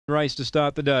race to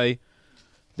start the day.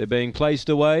 They're being placed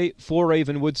away. 4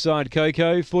 even Woodside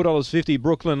Cocoa, $4.50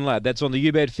 Brooklyn Lad. That's on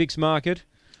the UBET fixed market.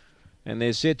 And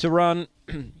they're set to run.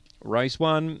 Race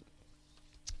 1.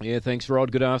 Yeah, thanks,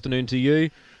 Rod. Good afternoon to you.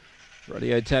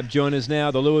 Radio Tab join us now.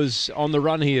 The lures on the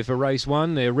run here for race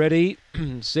 1. They're ready,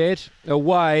 set,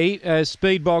 away.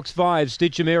 Speedbox 5,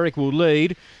 Stitch Merrick will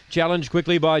lead. Challenged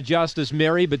quickly by Justice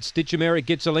Merry, but Stitch Merrick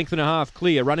gets a length and a half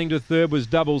clear. Running to third was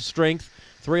Double Strength.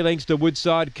 3 lengths to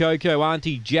Woodside Cocoa,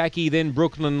 Auntie Jackie, then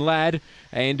Brooklyn Lad,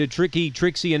 and a Tricky,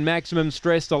 Trixie and Maximum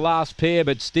Stress, the last pair,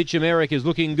 but Stitch Merrick is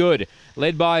looking good.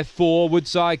 Led by 4,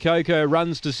 Woodside Cocoa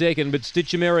runs to second, but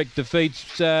Stitch Merrick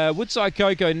defeats Woodside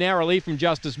Cocoa narrowly from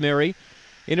Justice Merry.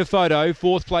 In a photo,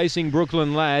 4th placing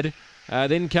Brooklyn Lad.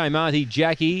 Then came Auntie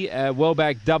Jackie, well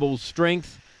back Double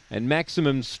Strength, and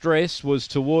Maximum Stress was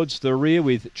towards the rear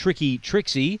with Tricky,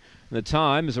 Trixie. And the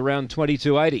time is around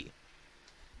 22.80.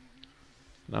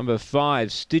 Number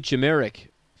 5, Stitch Merrick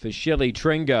for Shelley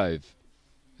Trengove.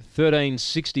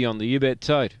 13.60 on the UBET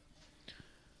tote.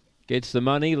 Gets the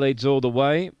money, leads all the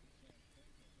way.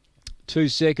 2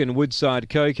 second, Woodside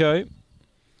Cocoa.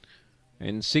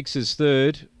 And 6 is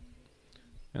third.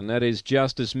 And that is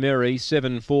Justice Merry.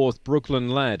 7 fourth, Brooklyn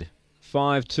Lad.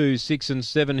 5, 2, 6 and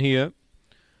 7 here.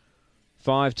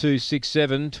 5, 2, 6,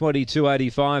 7,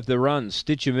 22.85 the run.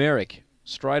 Stitch Merrick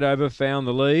straight over, found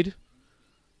the lead.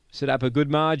 Set up a good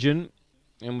margin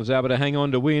and was able to hang on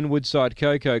to win. Woodside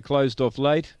Cocoa closed off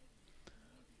late.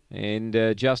 And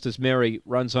Justice Merry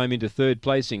runs home into third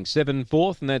placing. 7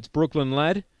 fourth, and that's Brooklyn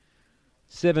Lad.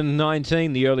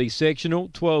 7.19 the early sectional.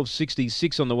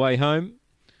 12.66 on the way home.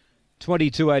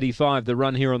 22.85 the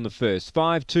run here on the first.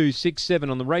 5, 2, 6, 7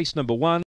 on the race number 1.